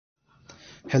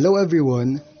Hello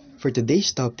everyone. For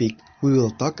today's topic, we will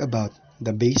talk about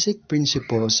the basic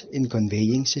principles in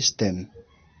conveying system.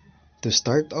 To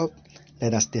start off,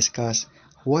 let us discuss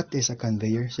what is a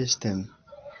conveyor system.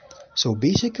 So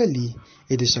basically,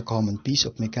 it is a common piece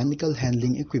of mechanical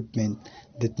handling equipment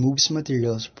that moves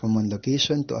materials from one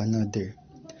location to another.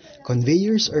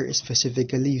 Conveyors are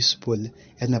specifically useful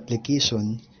in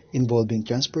application involving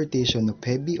transportation of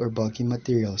heavy or bulky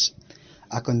materials.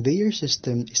 A conveyor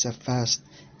system is a fast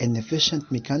and efficient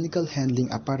mechanical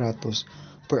handling apparatus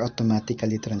for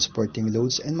automatically transporting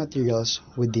loads and materials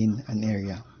within an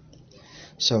area.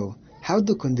 So, how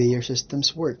do conveyor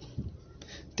systems work?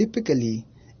 Typically,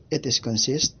 it is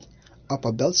consist of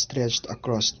a belt stretched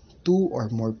across two or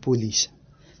more pulleys.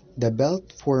 The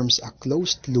belt forms a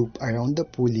closed loop around the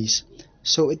pulleys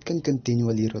so it can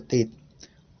continually rotate.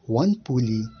 One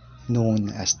pulley, known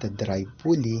as the drive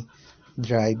pulley,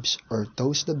 drives or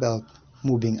tows the belt,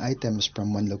 moving items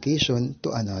from one location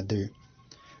to another.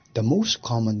 The most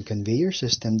common conveyor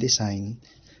system design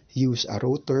use a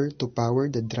rotor to power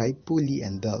the drive pulley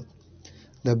and belt.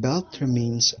 The belt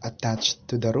remains attached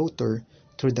to the rotor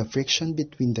through the friction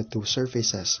between the two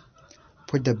surfaces.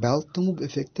 For the belt to move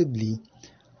effectively,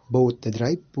 both the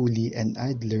drive pulley and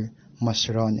idler must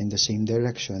run in the same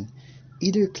direction,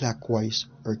 either clockwise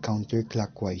or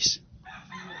counterclockwise.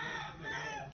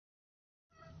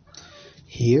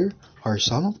 Here are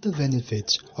some of the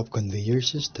benefits of conveyor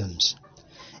systems.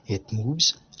 It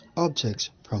moves objects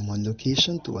from one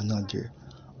location to another,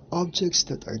 objects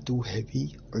that are too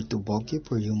heavy or too bulky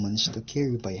for humans to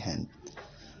carry by hand.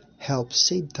 Helps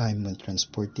save time when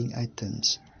transporting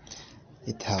items.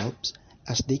 It helps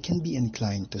as they can be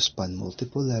inclined to span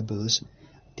multiple levels.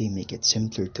 They make it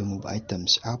simpler to move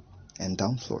items up and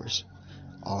down floors.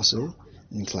 Also,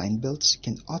 inclined belts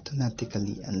can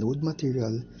automatically unload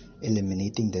material,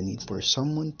 eliminating the need for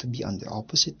someone to be on the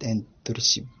opposite end to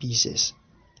receive pieces.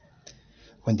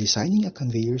 When designing a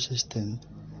conveyor system,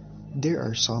 there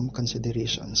are some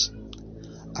considerations.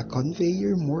 A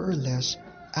conveyor more or less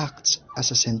acts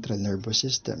as a central nervous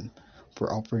system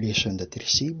for operation that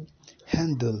receive,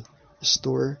 handle,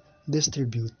 store,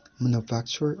 distribute,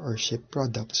 manufacture, or ship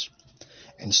products.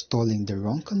 Installing the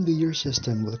wrong conveyor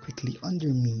system will quickly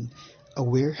undermine a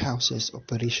warehouse's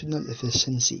operational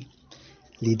efficiency,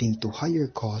 leading to higher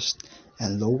cost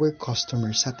and lower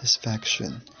customer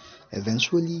satisfaction,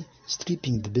 eventually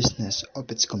stripping the business of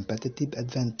its competitive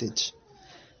advantage.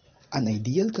 An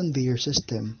ideal conveyor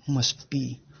system must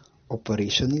be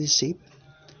operationally safe,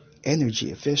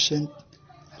 energy efficient,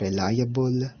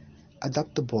 reliable,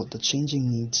 adaptable to changing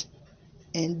needs,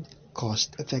 and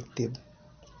cost effective.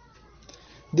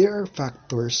 There are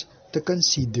factors to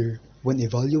consider when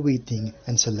evaluating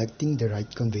and selecting the right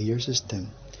conveyor system.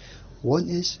 One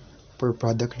is for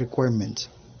product requirements.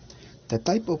 The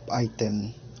type of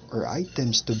item or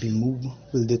items to be moved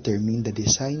will determine the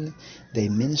design,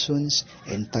 dimensions,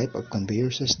 and type of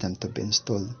conveyor system to be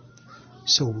installed.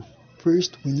 So,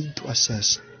 first we need to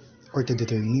assess or to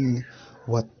determine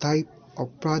what type of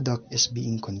product is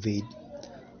being conveyed.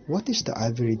 What is the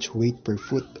average weight per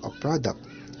foot of product?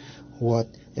 What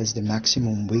is the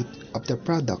maximum weight of the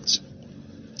products?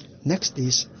 Next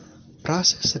is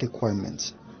process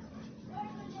requirements.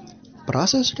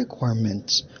 Process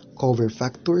requirements cover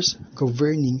factors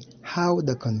governing how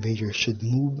the conveyor should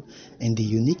move and the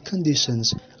unique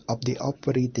conditions of the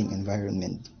operating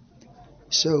environment.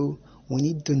 So, we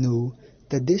need to know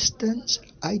the distance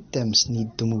items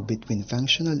need to move between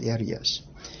functional areas,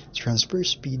 transfer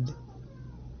speed,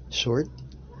 short,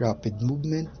 rapid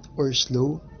movement, or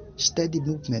slow, steady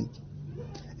movement.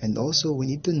 And also, we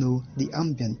need to know the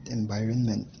ambient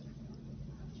environment.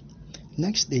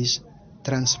 Next is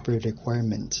transfer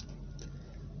requirements.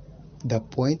 The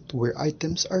point where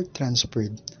items are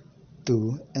transferred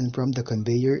to and from the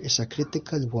conveyor is a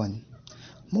critical one.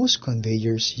 Most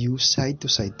conveyors use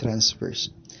side-to-side transfers,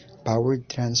 powered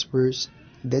transfers,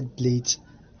 dead plates,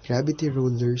 gravity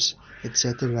rollers,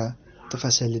 etc. to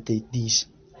facilitate these.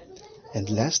 And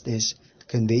last is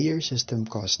conveyor system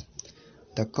cost.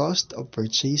 The cost of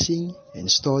purchasing,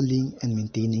 installing, and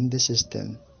maintaining the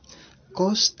system.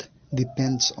 Cost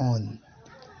depends on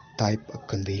type of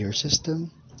conveyor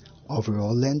system,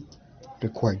 overall length,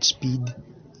 required speed,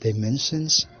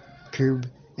 dimensions, curve,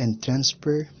 and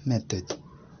transfer method.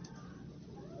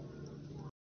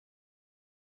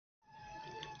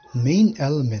 Main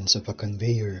elements of a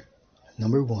conveyor.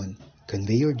 Number 1.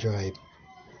 Conveyor drive.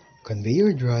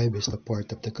 Conveyor drive is the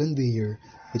part of the conveyor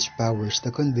which powers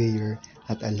the conveyor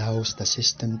that allows the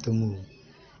system to move.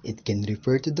 It can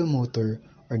refer to the motor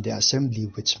or the assembly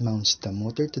which mounts the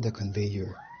motor to the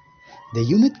conveyor. The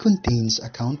unit contains a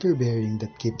counterbearing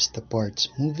that keeps the parts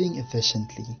moving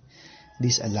efficiently.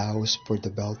 This allows for the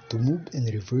belt to move in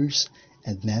reverse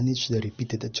and manage the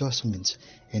repeated adjustments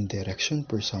in direction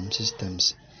for some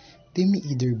systems. They may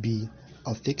either be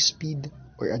a fixed speed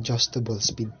or adjustable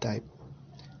speed type.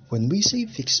 When we say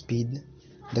fixed speed,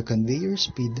 the conveyor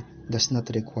speed does not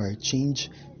require change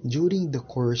during the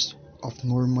course of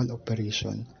normal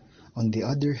operation. On the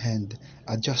other hand,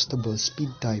 adjustable speed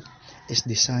type is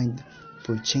designed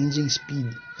for changing speed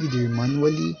either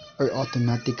manually or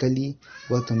automatically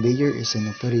while conveyor is in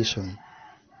operation.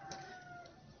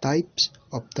 Types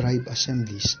of drive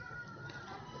assemblies.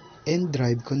 End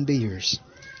drive conveyors.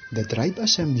 The drive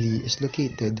assembly is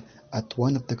located at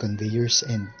one of the conveyor's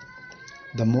end.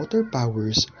 The motor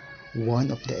powers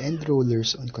one of the end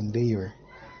rollers on conveyor.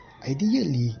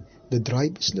 Ideally, the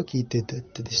drive is located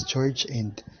at the discharge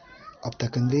end of the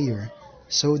conveyor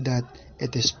so that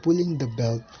it is pulling the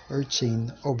belt or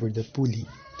chain over the pulley.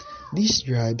 This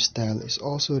drive style is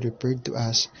also referred to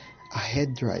as a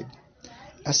head drive,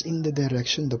 as in the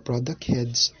direction the product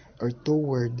heads or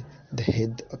toward the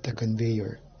head of the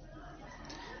conveyor.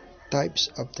 Types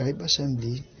of drive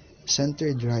assembly.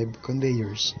 Center drive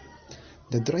conveyors.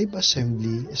 The drive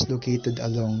assembly is located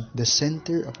along the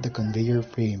center of the conveyor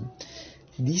frame.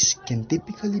 These can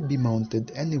typically be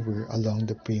mounted anywhere along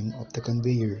the frame of the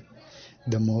conveyor.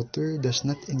 The motor does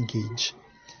not engage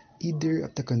either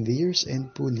of the conveyor's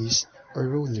end pulleys or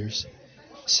rollers.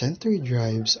 Center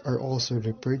drives are also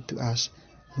referred to as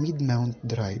mid-mount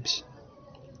drives.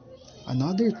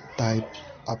 Another type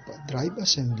of drive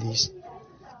assemblies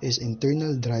is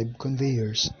internal drive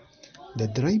conveyors. The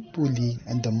drive pulley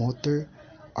and the motor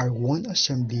are one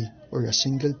assembly or a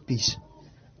single piece.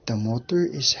 The motor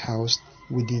is housed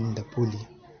within the pulley.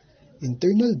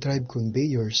 Internal drive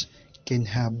conveyors can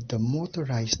have the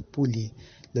motorized pulley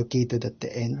located at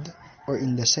the end or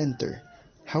in the center.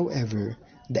 However,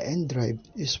 the end drive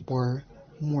is far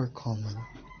more common.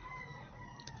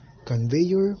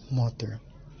 Conveyor motor.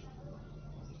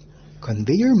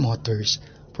 Conveyor motors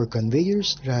for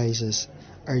conveyors rises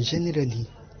are generally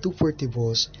 240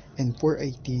 volts and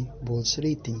 480 volts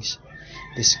ratings.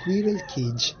 The squirrel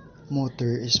cage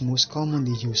motor is most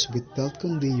commonly used with belt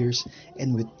conveyors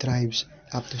and with drives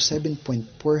up to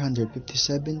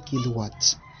 7.457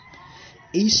 kilowatts.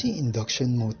 AC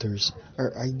induction motors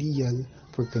are ideal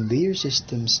for conveyor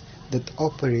systems that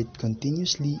operate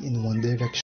continuously in one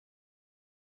direction.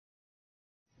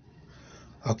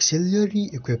 Auxiliary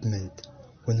equipment.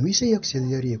 When we say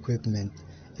auxiliary equipment,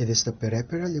 it is the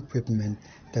peripheral equipment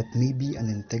that may be an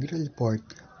integral part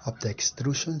of the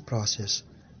extrusion process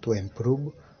to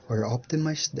improve or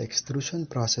optimize the extrusion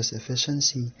process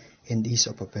efficiency and ease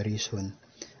of operation.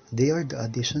 They are the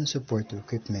addition support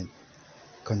equipment.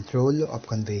 Control of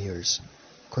conveyors.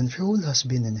 Control has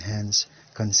been enhanced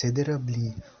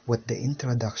considerably with the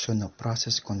introduction of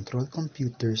process control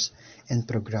computers and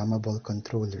programmable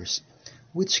controllers,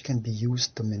 which can be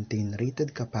used to maintain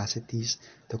rated capacities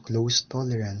to close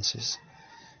tolerances.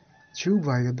 Through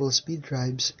variable speed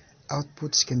drives,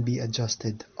 outputs can be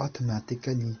adjusted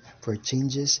automatically for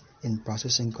changes in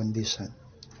processing condition.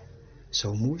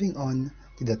 So moving on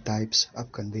to the types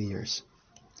of conveyors.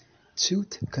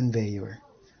 Tooth conveyor.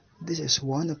 This is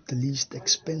one of the least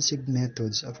expensive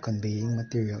methods of conveying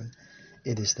material.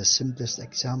 It is the simplest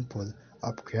example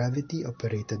of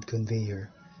gravity-operated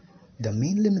conveyor. The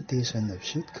main limitation of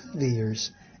chute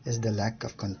conveyors is the lack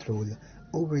of control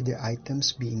over the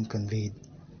items being conveyed.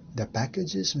 The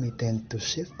packages may tend to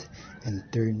shift and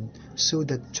turn so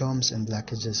that jumps and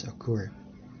blockages occur.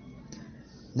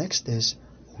 Next is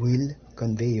wheel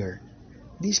conveyor.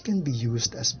 These can be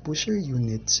used as pusher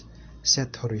units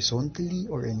set horizontally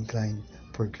or inclined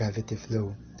for gravity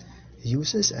flow.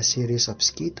 Uses a series of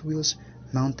skate wheels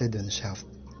mounted on shaft.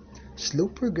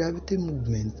 Slope for gravity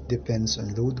movement depends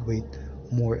on load weight,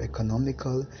 more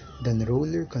economical than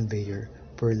roller conveyor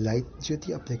for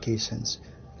light-duty applications,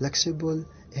 flexible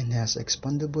and has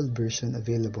expandable version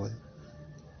available.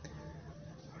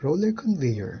 Roller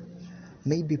conveyor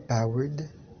may be powered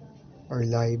or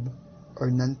live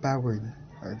or non-powered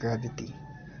or gravity.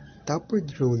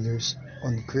 Tapered rollers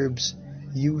on curbs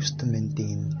used to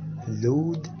maintain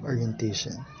load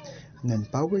orientation.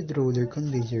 Non-powered roller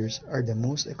conveyors are the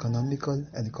most economical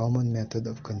and common method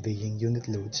of conveying unit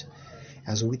loads.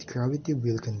 As with gravity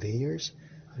wheel conveyors,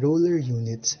 roller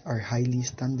units are highly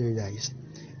standardized,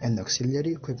 and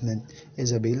auxiliary equipment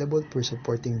is available for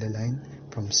supporting the line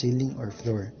from ceiling or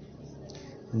floor.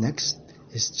 Next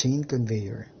is chain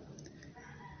conveyor.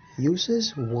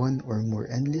 Uses one or more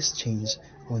endless chains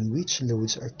on which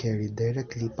loads are carried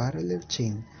directly parallel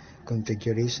chain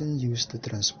configuration used to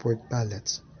transport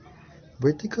pallets.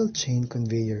 Vertical chain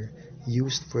conveyor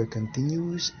used for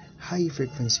continuous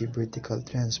high-frequency vertical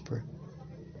transfer.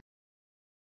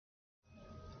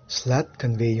 Slat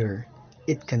conveyor.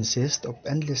 It consists of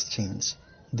endless chains,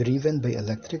 driven by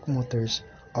electric motors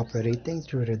operating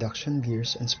through reduction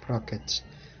gears and sprockets,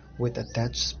 with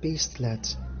attached space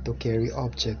slats to carry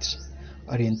objects.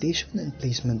 Orientation and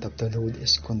placement of the load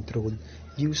is controlled,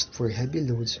 used for heavy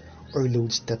loads or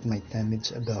loads that might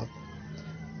damage a belt.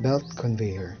 Belt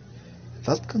conveyor.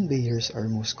 Belt conveyors are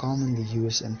most commonly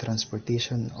used in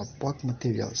transportation of bulk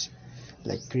materials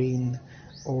like grain,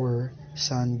 ore,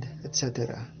 sand,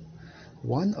 etc.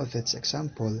 One of its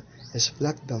examples is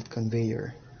flat belt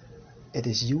conveyor. It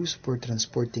is used for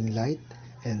transporting light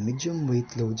and medium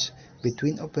weight loads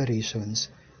between operations,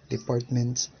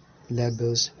 departments,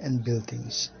 levels, and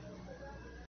buildings.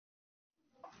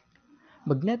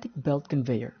 Magnetic belt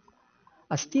conveyor.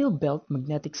 A steel belt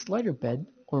magnetic slider bed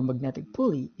or magnetic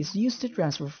pulley is used to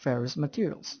transfer ferrous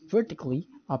materials vertically,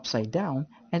 upside down,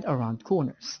 and around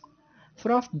corners.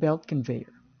 Trough belt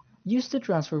conveyor. Used to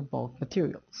transfer bulk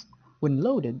materials. When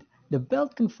loaded, the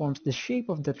belt conforms the shape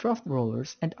of the trough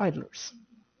rollers and idlers.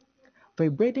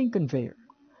 Vibrating conveyor.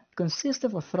 Consists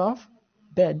of a trough,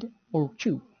 bed, or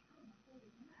tube.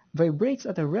 Vibrates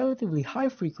at a relatively high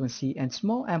frequency and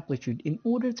small amplitude in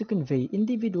order to convey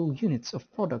individual units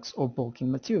of products or bulking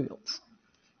materials.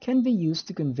 Can be used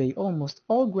to convey almost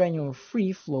all granular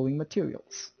free-flowing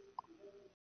materials.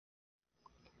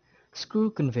 Screw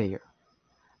conveyor.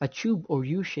 A tube or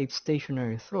U-shaped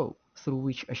stationary throw through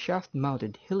which a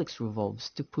shaft-mounted helix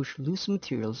revolves to push loose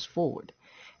materials forward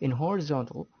in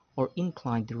horizontal or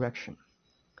inclined direction.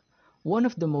 One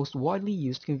of the most widely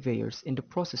used conveyors in the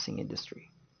processing industry.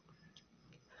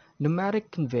 Pneumatic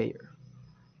conveyor.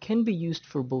 Can be used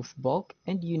for both bulk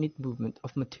and unit movement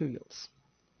of materials.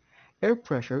 Air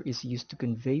pressure is used to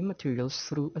convey materials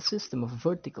through a system of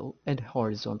vertical and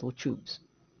horizontal tubes.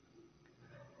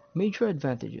 Major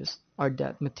advantages are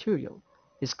that material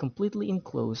is completely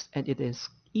enclosed and it is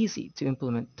easy to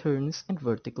implement turns and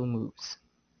vertical moves.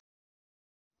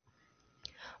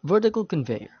 Vertical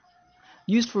conveyor.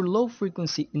 Used for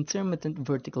low-frequency intermittent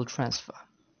vertical transfer.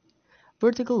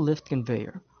 Vertical lift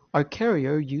conveyor are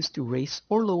carrier used to raise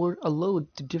or lower a load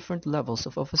to different levels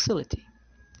of a facility.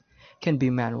 Can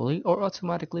be manually or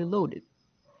automatically loaded,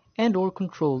 and or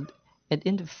controlled and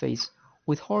interface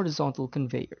with horizontal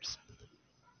conveyors.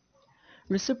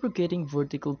 Reciprocating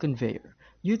vertical conveyor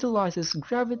utilizes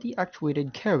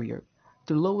gravity-actuated carrier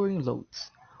to lowering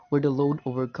loads, where the load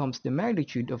overcomes the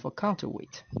magnitude of a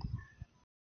counterweight.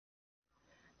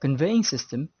 Conveying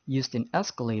system used in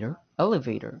escalator,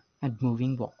 elevator, and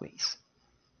moving walkways.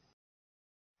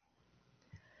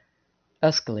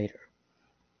 Escalator.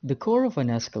 The core of an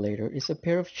escalator is a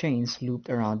pair of chains looped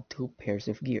around two pairs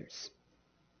of gears.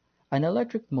 An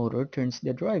electric motor turns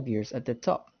the drive gears at the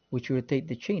top, which rotate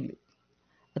the chain loop.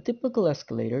 A typical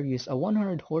escalator uses a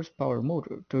 100 horsepower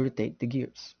motor to rotate the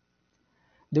gears.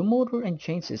 The motor and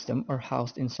chain system are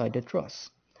housed inside the truss,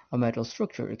 a metal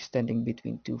structure extending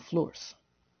between two floors.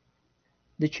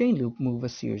 The chain loop moves a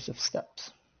series of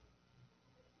steps.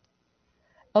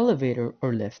 Elevator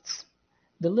or lifts.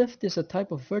 The lift is a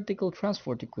type of vertical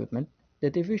transport equipment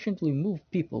that efficiently moves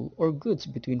people or goods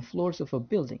between floors of a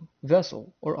building,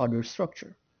 vessel, or other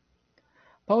structure.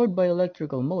 Powered by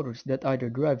electrical motors that either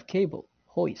drive cable,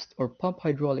 hoist, or pump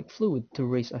hydraulic fluid to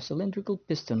raise a cylindrical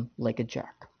piston like a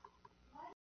jack.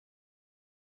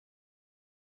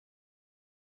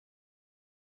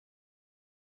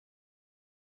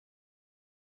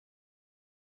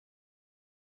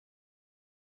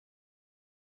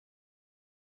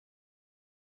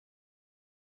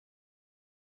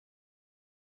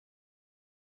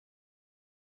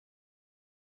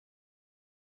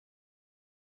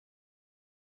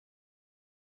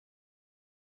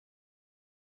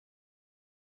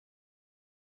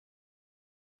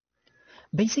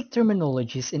 Basic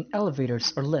terminologies in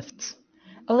elevators or lifts.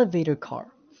 Elevator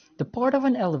car. The part of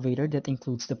an elevator that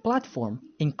includes the platform,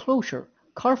 enclosure,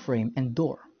 car frame, and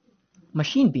door.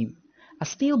 Machine beam. A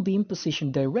steel beam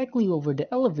positioned directly over the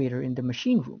elevator in the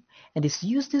machine room and is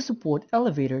used to support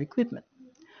elevator equipment.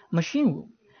 Machine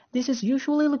room. This is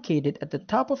usually located at the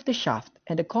top of the shaft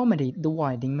and accommodate the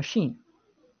winding machine.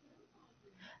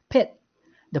 Pit.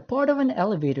 The part of an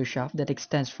elevator shaft that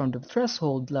extends from the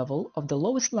threshold level of the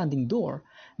lowest landing door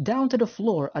down to the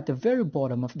floor at the very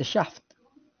bottom of the shaft.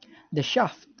 The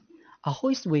shaft. A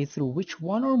hoistway through which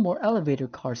one or more elevator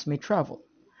cars may travel.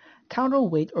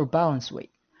 Counterweight or balance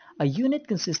weight. A unit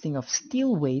consisting of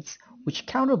steel weights which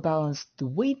counterbalance the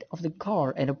weight of the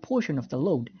car and a portion of the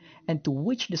load, and to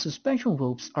which the suspension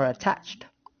ropes are attached.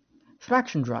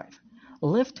 Traction drive, a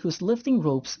lift whose lifting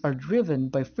ropes are driven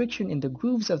by friction in the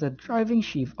grooves of the driving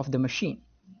sheave of the machine.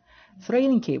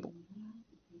 Trailing cable,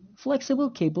 flexible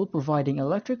cable providing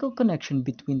electrical connection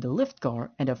between the lift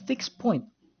car and a fixed point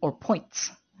or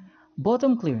points.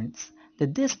 Bottom clearance, the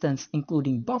distance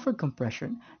including buffer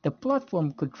compression the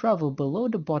platform could travel below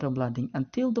the bottom landing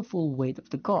until the full weight of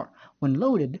the car, when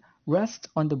loaded, rests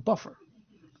on the buffer.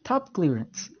 Top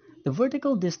clearance, the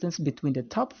vertical distance between the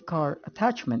top of car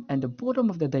attachment and the bottom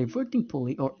of the diverting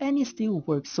pulley or any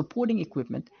steelwork supporting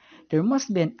equipment. There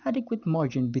must be an adequate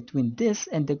margin between this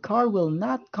and the car will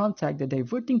not contact the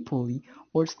diverting pulley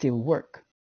or steelwork.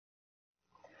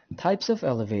 Types of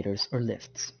elevators or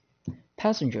lifts.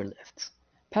 Passenger lifts.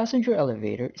 Passenger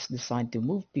elevator is designed to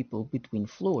move people between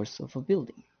floors of a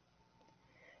building.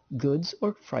 Goods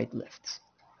or freight lifts.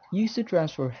 Used to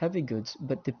transfer heavy goods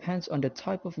but depends on the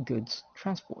type of goods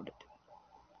transported.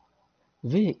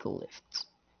 Vehicle lifts.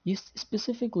 Used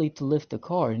specifically to lift a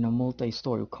car in a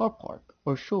multi-story car park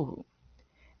or showroom.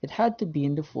 It had to be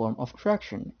in the form of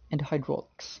traction and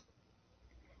hydraulics.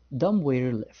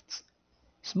 Dumbwaiter lifts.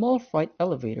 Small freight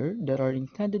elevator that are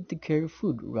intended to carry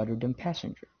food rather than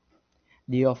passenger.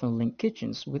 They often link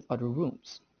kitchens with other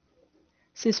rooms.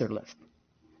 Scissor lift.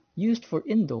 Used for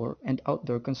indoor and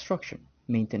outdoor construction,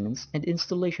 maintenance, and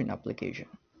installation application.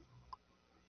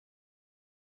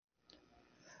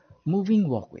 Moving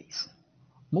walkways.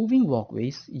 Moving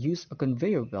walkways use a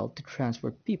conveyor belt to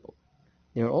transport people.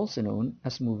 They are also known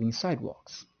as moving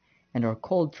sidewalks, and are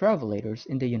called travelators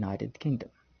in the United Kingdom.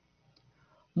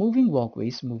 Moving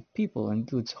walkways move people and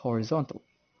goods horizontally,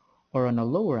 or on a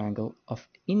lower angle of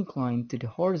incline to the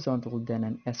horizontal than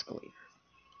an escalator.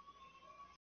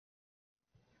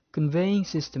 Conveying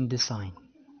system design.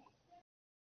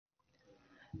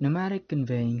 Pneumatic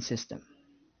conveying system.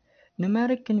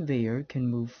 Pneumatic conveyor can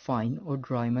move fine or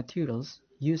dry materials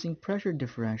using pressure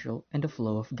differential and the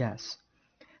flow of gas,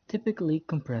 typically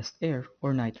compressed air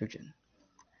or nitrogen.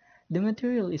 The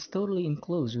material is totally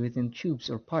enclosed within tubes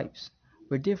or pipes,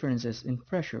 where differences in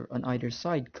pressure on either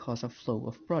side cause a flow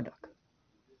of product.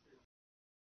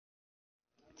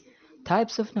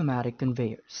 Types of pneumatic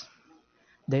conveyors.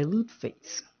 Dilute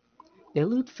phase.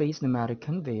 Dilute phase pneumatic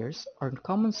conveyors are a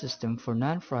common system for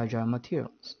non-fragile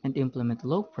materials and implement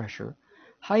low pressure,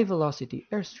 high velocity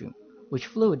airstream which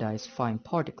fluidize fine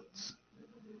particles.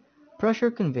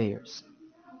 Pressure conveyors.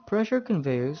 Pressure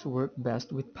conveyors work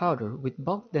best with powder with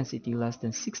bulk density less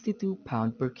than 62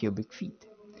 pound per cubic feet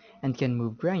and can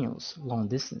move granules long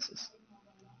distances.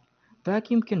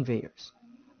 Vacuum conveyors.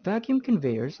 Vacuum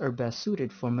conveyors are best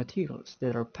suited for materials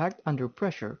that are packed under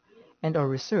pressure and are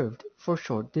reserved for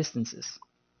short distances.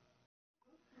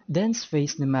 Dense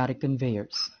phase pneumatic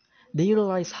conveyors. They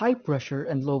utilize high pressure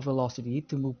and low velocity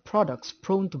to move products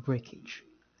prone to breakage.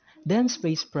 Dense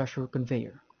phase pressure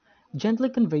conveyor. Gently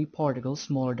convey particles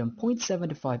smaller than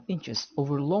 0.75 inches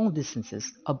over long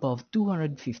distances above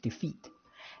 250 feet.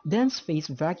 Dense phase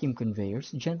vacuum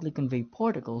conveyors gently convey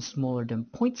particles smaller than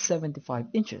 0.75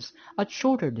 inches at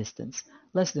shorter distance,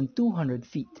 less than 200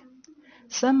 feet.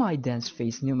 Semi-dense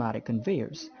phase pneumatic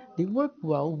conveyors. They work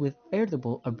well with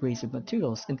airable abrasive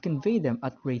materials and convey them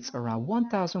at rates around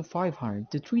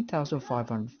 1,500 to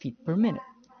 3,500 feet per minute.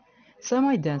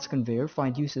 Semi-dense conveyor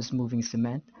find uses moving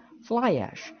cement, fly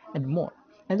ash, and more,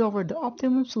 and offer the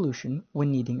optimum solution when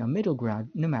needing a middle ground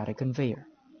pneumatic conveyor.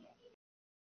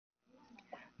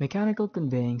 Mechanical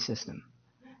conveying system.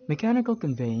 Mechanical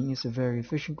conveying is a very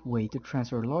efficient way to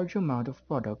transfer a large amount of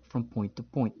product from point to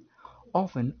point,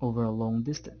 often over a long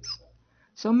distance.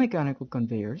 Some mechanical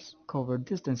conveyors cover a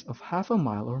distance of half a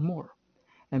mile or more,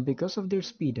 and because of their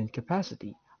speed and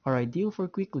capacity, are ideal for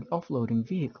quickly offloading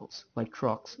vehicles like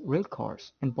trucks, rail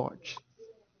cars, and barge.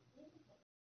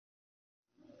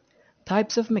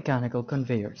 Types of mechanical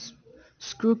conveyors.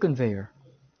 Screw conveyor.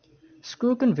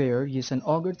 Screw conveyor use an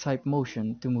auger-type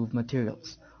motion to move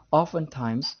materials,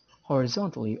 oftentimes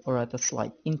horizontally or at a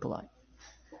slight incline.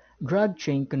 Drag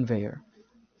chain conveyor.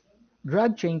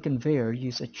 Drag chain conveyor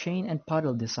use a chain and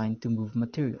paddle design to move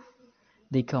material.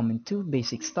 They come in two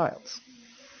basic styles,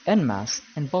 en masse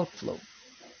and bulk flow.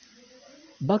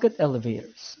 Bucket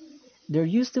elevators. They're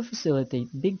used to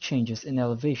facilitate big changes in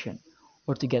elevation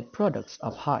or to get products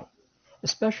up high,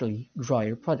 especially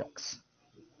drier products.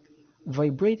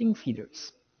 Vibrating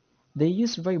feeders. They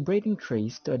use vibrating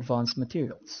trays to advance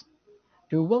materials.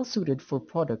 They're well suited for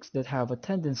products that have a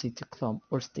tendency to clump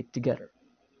or stick together.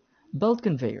 Belt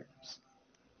conveyors.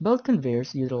 Belt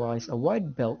conveyors utilize a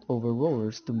wide belt over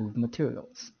rollers to move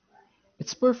materials.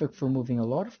 It's perfect for moving a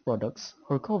lot of products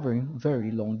or covering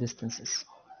very long distances.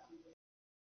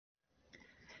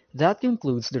 That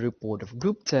concludes the report of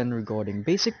Group 10 regarding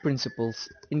basic principles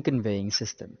in conveying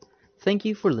system. Thank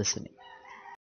you for listening.